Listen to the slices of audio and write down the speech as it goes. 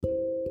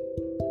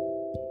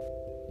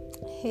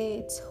Hey,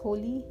 it's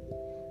Holi.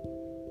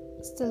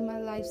 Still, my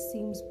life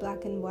seems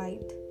black and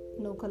white.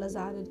 No colors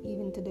added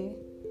even today.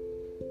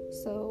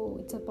 So,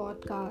 it's a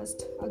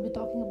podcast. I'll be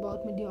talking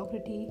about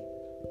mediocrity,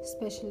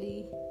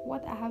 especially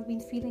what I have been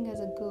feeling as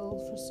a girl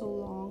for so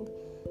long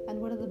and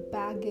what are the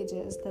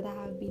baggages that I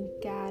have been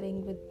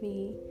carrying with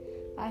me.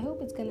 I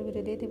hope it's going to be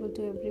relatable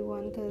to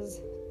everyone because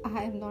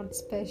I am not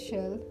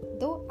special,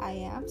 though I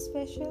am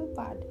special,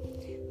 but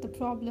the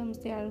problems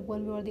they are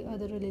one way or the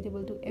other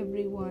relatable to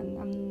everyone.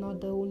 I'm not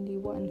the only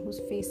one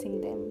who's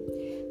facing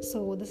them.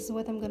 So this is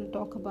what I'm going to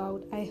talk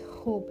about. I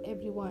hope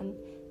everyone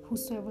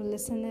whosoever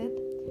listen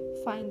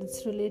it find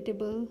it's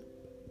relatable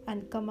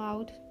and come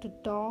out to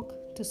talk,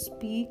 to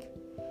speak,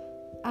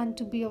 and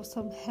to be of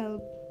some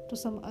help to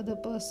some other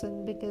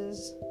person,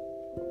 because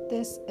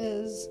this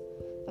is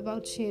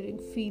about sharing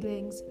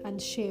feelings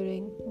and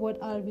sharing what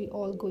are we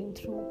all going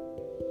through.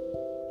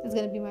 It's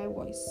going to be my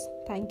voice.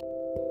 Thank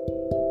you.